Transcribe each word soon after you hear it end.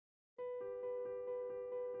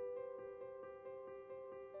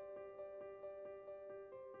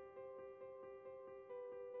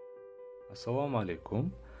Assalomu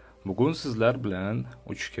alaykum. Bugun sizlar bilan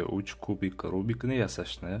 3x3 kubik rubikni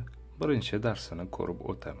yasashni birinchi darsini ko'rib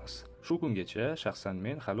o'tamiz. Shu kungacha shaxsan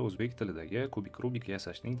men hali o'zbek tilidagi kubik rubik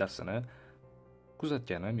yasashning darsini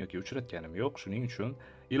kuzatganim yoki uchratganim yo'q. Shuning uchun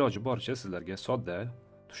iloji boricha sizlarga sodda,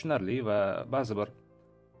 tushunarli va ba'zi bir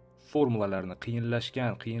formulalarni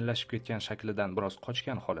qiyinlashib ketgan shaklidan biroz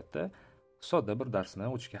qochgan holatda sodda bir darsni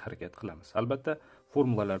o'tishga harakat qilamiz. Albatta,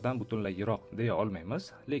 formulalardan butunlay yiroq deya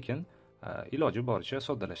olmaymiz, lekin iloji boricha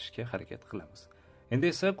soddalashishga harakat qilamiz. Endi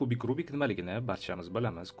esa kubik rubik nimaligini barchamiz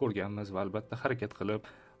bilamiz, ko'rganmiz va albatta harakat qilib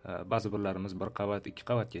ba'zi birlarimiz bir qavat, ikki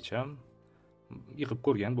qavatgacha yig'ib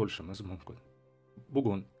ko'rgan bo'lishimiz mumkin.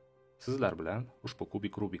 Bugun sizlar bilan ushbu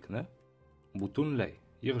kubik rubikni butunlay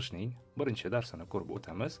yig'ishning birinchi darsini ko'rib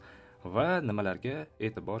o'tamiz va nimalarga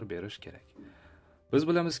e'tibor berish kerak. Biz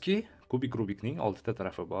bilamizki, kubik rubikning 6 ta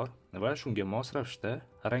tarafi bor va shunga mos ravishda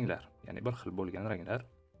ranglar, ya'ni bir xil bo'lgan ranglar.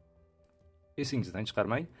 Esingizdan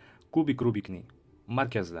chiqarmang, kubik rubikning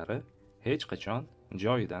markazlari hech qachon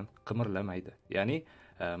joyidan qimirlamaydi. Ya'ni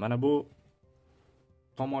mana bu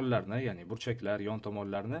tomonlarni, ya'ni burchaklar, yon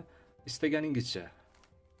tomonlarni istaganingizcha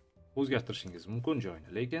o'zgartirishingiz mumkin joyini,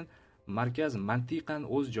 lekin markaz mantiqan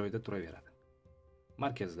o'z joyida turaveradi.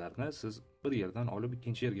 Markazlarni siz bir yerdan olib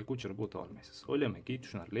ikkinchi yerga ko'chirib o'ta olmaysiz. O'ylaymanki,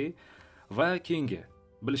 tushunarli. Va keyingi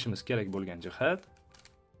bilishimiz kerak bo'lgan jihat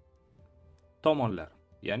tomonlar.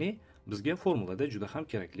 Ya'ni bizga formulada juda ham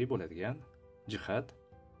kerakli bo'ladigan jihat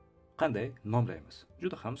qanday nomlaymiz?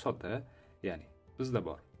 Juda ham sodda. Ya'ni bizda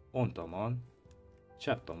bor o'ng tomon,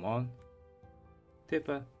 chap tomon,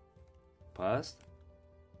 tepa, past,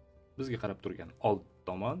 bizga qarab turgan old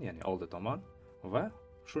tomon, ya'ni oldi tomon va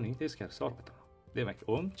shuning teskarisi orqa tomon. Demak,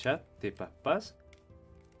 o'ng, chap, tepa, past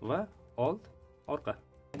va old, orqa.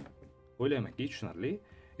 O'ylaymanki, tushunarli.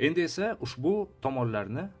 Endi esa ushbu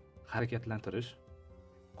tomonlarni harakatlantirish,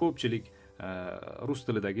 ko'pchilik rus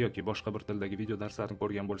tilidagi yoki boshqa bir tildagi video darslarni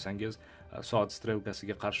ko'rgan bo'lsangiz, soat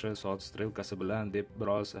strelkasiga qarshi, soat strelkasi bilan deb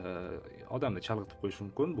biroz odamni chalg'itib qo'yish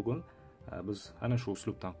mumkin. Bugun biz ana shu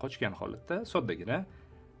uslubdan qochgan holatda soddagina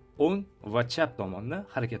o'ng va chap tomonni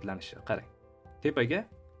harakatlanishi. Qarang. Tepaga,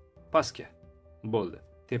 pastga. Bo'ldi.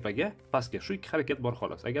 Tepaga, pastga. Shu ikki harakat bor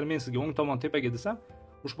xolos. Agar men sizga o'ng tomon tepaga desam,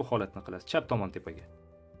 ushbu holatni qilasiz. Chap tomon tepaga,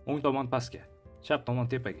 o'ng tomon pastga, chap tomon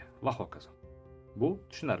tepaga va hokazo. Bu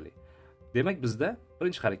tushunarli. Demak, bizda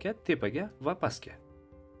birinchi harakat tepaga va pastga.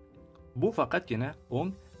 Bu faqatgina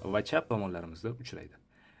o'ng va chap tomonlarimizda uchraydi.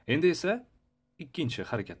 Endi esa ikkinchi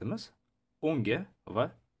harakatimiz o'ngga va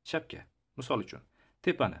chapga. Misol uchun,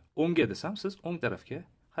 tepani o'ngga desam, siz o'ng tarafga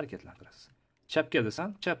harakatlantirasiz. Chapga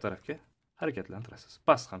desam, chap tarafga harakatlantirasiz.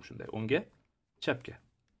 Past ham shunday, o'ngga, chapga.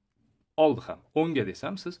 Oldi ham o'ngga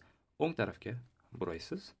desam, siz o'ng tarafga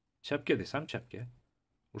buraysiz. Chapga desam, chapga.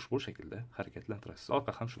 Ushbu shaklda harakatlantirasiz.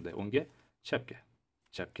 Orqa ham shunday, o'ngga, chapga,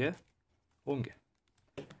 chapga, o'ngga.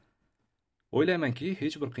 O'ylaymanki,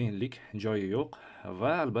 hech bir qiyinlik joyi yo'q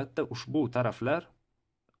va albatta ushbu taraflar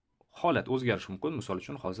holat o'zgarishi mumkin. Misol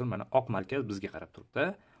uchun, hozir mana oq markaz bizga qarab turibdi.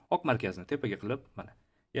 Oq markazni tepaga qilib, mana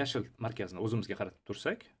yashil markazni o'zimizga qaratib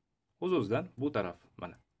tursak, o'z-o'zidan bu taraf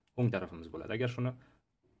mana o'ng tarafimiz bo'ladi. Agar shuni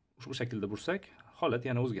ushbu shaklda bursak, holat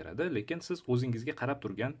yana o'zgaradi, lekin siz o'zingizga qarab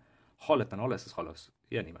turgan holatdan olasiz xolos.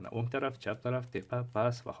 Ya'ni mana o'ng taraf, chap taraf, tepa,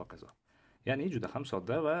 past va hokazo. Ya'ni juda ham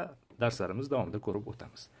sodda va darslarimiz davomida ko'rib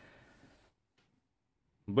o'tamiz.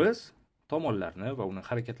 Biz tomonlarni va uning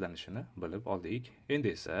harakatlanishini bilib oldik. Endi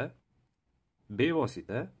esa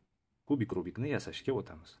bevosita kubik rubikni yasashga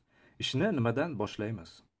o'tamiz. Ishni nimadan boshlaymiz?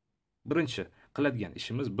 Birinchi qiladigan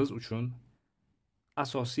ishimiz biz uchun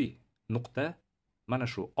asosiy nuqta mana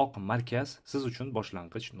shu oq markaz siz uchun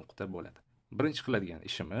boshlang'ich nuqta bo'ladi. Birinchi qiladigan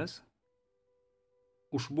ishimiz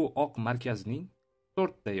ushbu oq markazning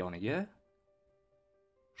 4 ta yoniga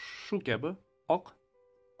shu kabi oq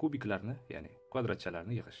kubiklarni, ya'ni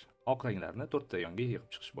kvadratchalarni yig'ish. Oq ranglarni 4 ta yonga yig'ib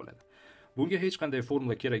chiqish bo'ladi. Bunga hech qanday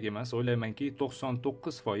formula kerak emas. O'ylaymanki,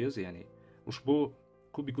 99%, ya'ni ushbu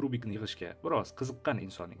kubik rubikni yig'ishga biroz qiziqqan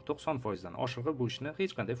insonning 90% dan oshig'i bu ishni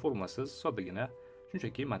hech qanday formulasiz soddagina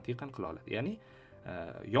shunchaki mantiqan qila oladi. Ya'ni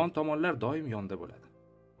yon tomonlar doim yonda bo'ladi.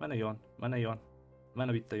 Mana yon,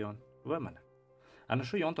 mana bitta yon va mana. Ana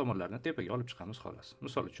shu yon tomonlarni tepaga olib chiqamiz xolos.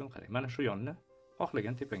 Misol uchun qarang, mana shu yonni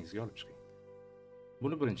xohlagan tepangizga olib chiqing.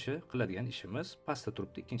 Buni birinchi qiladigan ishimiz pastda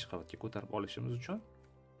turibdi, ikkinchi qavatga ko'tarib olishimiz uchun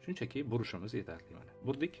shunchaki burishimiz yetarli. Mana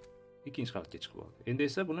burdik, ikkinchi qavatga chiqib oldi. Endi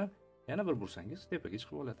esa buni yana bir bursangiz tepaga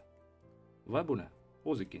chiqib oladi. Va buni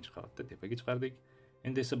o'z ikkinchi qavatda tepaga chiqardik.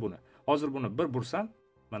 Endi esa buni, hozir buni bir bursam,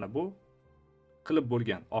 mana bu qilib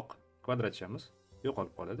bo'lgan oq kvadratchamiz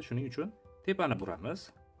yo'qolib qoladi. Shuning uchun tepani buramiz,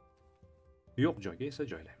 yo'q joyga esa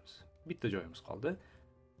joylaymiz. Bitta joyimiz qoldi.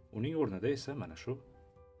 Uning o'rnida esa mana shu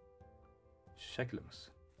shaklimiz.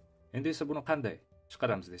 Endi esa buni qanday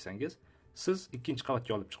chiqaramiz desangiz, siz ikkinchi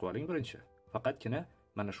qavatga olib chiqib oling birinchi. Faqatgina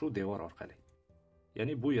mana shu devor orqali.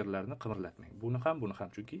 Ya'ni bu yerlarni qimirlatmang. Buni ham,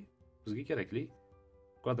 chunki bizga kerakli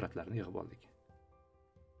kvadratlarni yig'ib oldik.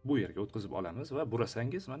 Bu yerga o'tkazib olamiz va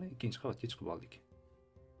burasangiz mana ikkinchi qavatga chiqib oldik.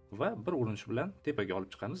 Va bir urinish bilan tepaga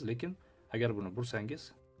olib chiqamiz, lekin agar buni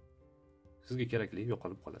bursangiz sizga kerakli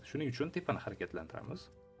yo'qolib qoladi. Shuning uchun tepani harakatlantiramiz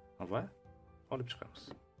va olib chiqamiz.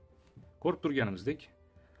 Ko'rib turganimizdek,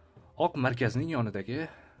 oq markazning yonidagi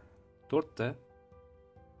 4 ta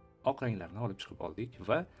oq ranglarni olib chiqib oldik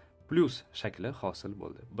va plus shakli hosil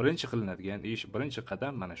bo'ldi. Birinchi qilinadigan ish, birinchi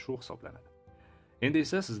qadam mana shu hisoblanadi. Endi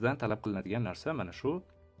esa sizdan talab qilinadigan narsa mana shu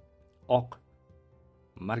oq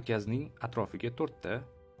markazning atrofiga 4 ta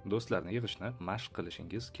do'stlarni yig'ishni mashq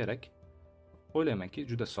qilishingiz kerak. O'ylaymanki,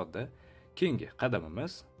 juda sodda. Keyingi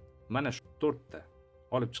qadamimiz mana shu 4 ta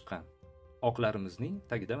olib chiqqan oqlarimizning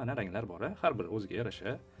tagida mana ranglar bor, har biri o'ziga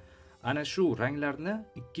yarasha. Ana shu ranglarni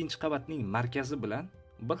ikkinchi qavatning markazi bilan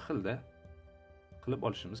bir xilda qilib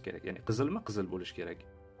olishimiz kerak. Ya'ni qizilmi qizil bo'lish kerak,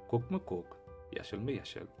 ko'kmi ko'k, yashilmi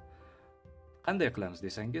yashil. Qanday qilamiz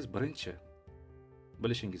desangiz, birinchi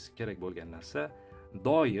bilishingiz kerak bo'lgan narsa,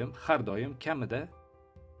 har doim kamida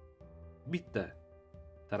bitta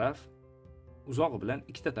taraf uzog'i bilan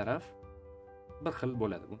ikkita taraf bir xil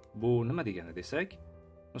bo'ladi. Bu nima degani desak,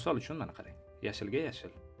 misol uchun mana qarang. Yashilga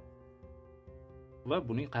yashil. Va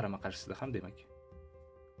buning qarama-qarshisida ham demak.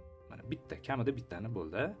 Mana bitta, kamida bittani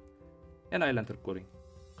bo'ldi. Yana aylantirib ko'ring.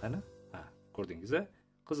 Qani? Ha, ko'rdingiz-a?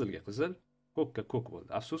 Qizilga qizil, ko'kka ko'k bo'ldi.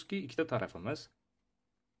 Afsuski, ikkita tarafimiz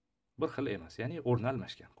bir xil emas, ya'ni o'rni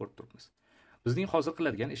almashgan, ko'rib turibmiz. Bizning hozir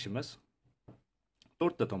qiladigan ishimiz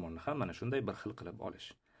 4 ta tomonni ham mana shunday bir xil qilib olish.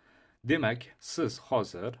 Demak, siz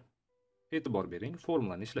hozir e'tibor bering,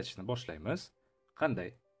 formulani ishlatishni boshlaymiz. Qanday?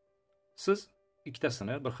 Siz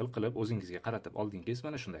ikkitasini bir xil qilib o'zingizga qaratib oldingiz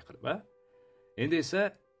mana shunday qilib, ha? Endi esa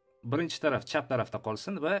birinchi taraf chap tarafda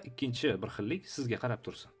qolsin va ikkinchi bir xillik sizga qarab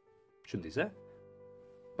tursin. Tushundingiz-a?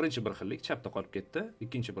 Birinchi bir xillik chapda qolib ketdi,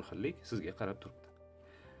 ikkinchi bir xillik sizga qarab turibdi.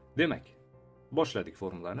 Demak, boshladik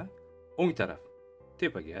formulani. O'ng taraf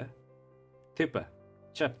tepaga, tepa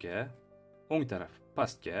chapga, o'ng taraf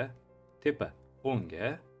pastga, tepa o'ngga,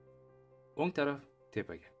 o'ng taraf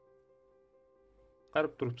tepaga.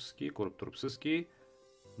 Qarab turibsizki, ko'rib turibsizki,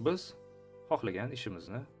 biz xohlagan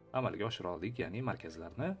ishimizni amalga oshira oldik, ya'ni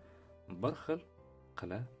markazlarni bir xil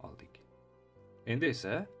qila oldik. Endi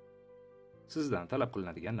esa sizdan talab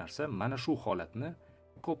qilinadigan narsa mana shu holatni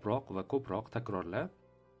ko'proq va ko'proq takrorlab,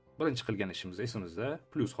 birinchi qilgan ishimiz esimizda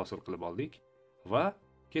plus hosil qilib oldik va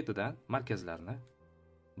ketidan markazlarni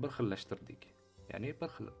bir xillashtirdik. Ya'ni bir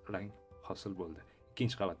xil rang hosil bo'ldi.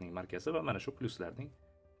 Ikkinchi qavatning markazi va mana shu pluslarning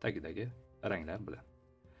tagidagi ranglar bilan.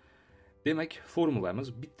 Demak,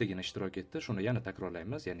 formulamiz bittagina ishtirok etdi. Shuni yana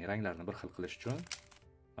takrorlaymiz, ya'ni ranglarni bir xil qilish uchun.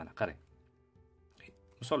 Mana qarang.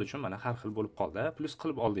 Misol uchun mana har xil bo'lib qoldi. Plus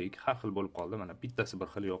qilib oldik, har xil bo'lib qoldi. Mana bittasi bir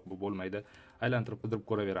xil, yo'q, bu bo'lmaydi. Aylantirib qidirib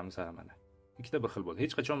ko'raveramiz ha mana. Ikkita bir xil bo'ldi.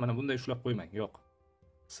 Hech qachon mana bunday ushlab qo'ymang, yo'q.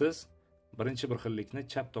 Siz birinchi bir xillikni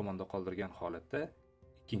chap tomonda qoldirgan holatda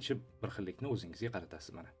ikkinchi bir xillikni o'zingizga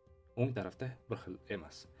qaratasiz mana. O'ng tarafda bir xil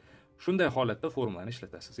emas. Shunday holatda formulani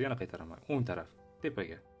ishlatasiz. Yana qaytaraman. O'ng taraf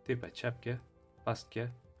tepaga, tepa chapga, pastga,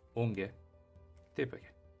 o'ngga, tepaga.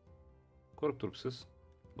 Ko'rib turibsiz,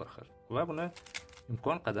 bir xil. Va buni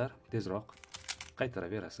imkon qadar tezroq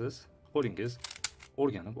qaytaraverasiz, qo'lingiz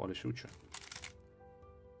o'rganib olishi uchun.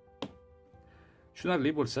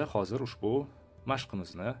 Tushunarli bo'lsa, hozir ushbu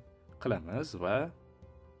mashqimizni qilamiz va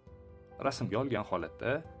rasmga olgan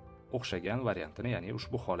holatda o'xshagan variantini, ya'ni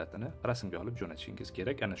ushbu holatini rasmga olib jo'natishingiz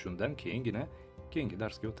kerak. Ana shundan keyingina keyingi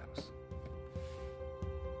darsga o'tamiz.